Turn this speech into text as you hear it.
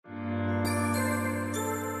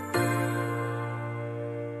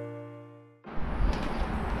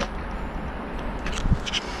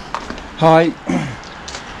Hi,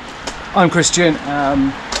 I'm Christian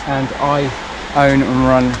and I own and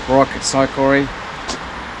run Rocket Cyclery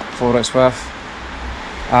for what it's worth.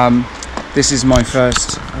 This is my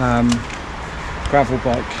first gravel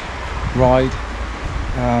bike ride.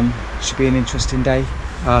 Should be an interesting day.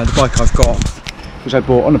 The bike I've got, which I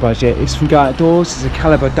bought on a budget, is from Go Outdoors. It's a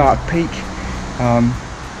Calibre Dark Peak.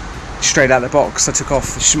 Straight out of the box, I took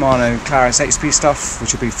off the Shimano Claris 8-speed stuff,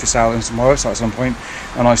 which will be for sale on my website at some point,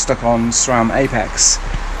 and I stuck on Sram Apex.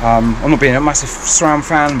 I'm not being a massive Sram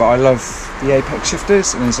fan, but I love the Apex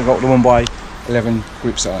shifters, and I've got the 1x11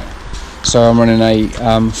 group sight. So I'm running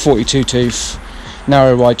a 42 tooth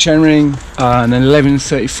narrow wide chainring and an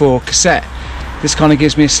 1134 cassette. This kind of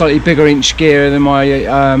gives me a slightly bigger inch gear than my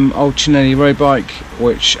old Chinelli road bike,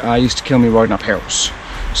 which used to kill me riding up hills.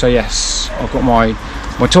 So yes, I've got my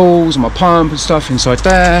tools and my pump and stuff inside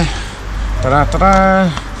there.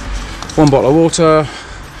 One bottle of water,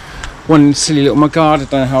 one silly little mudguard. I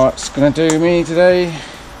don't know how that's going to do me today.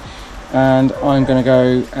 And I'm going to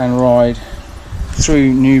go and ride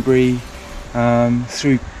through Newbury,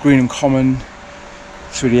 through Greenham Common,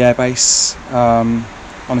 through the airbase,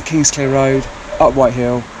 on the Kingsclear Road, up White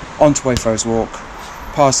Hill, onto Wayfarers Walk,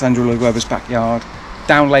 past Andrew Lloyd Webber's backyard,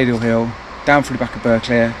 down Ladle Hill, down through the back of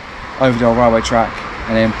Berkeley, over the old railway track,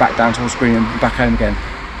 and then back down towards Greenham and back home again.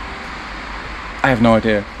 I have no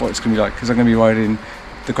idea what it's going to be like, because I'm going to be riding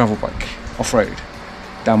the gravel bike off-road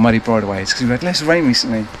down muddy bridleways, because we've had less rain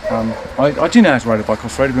recently. I do know how to ride a bike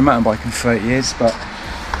off-road. I've been mountain biking for 30 years, but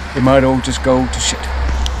it might all just go to shit.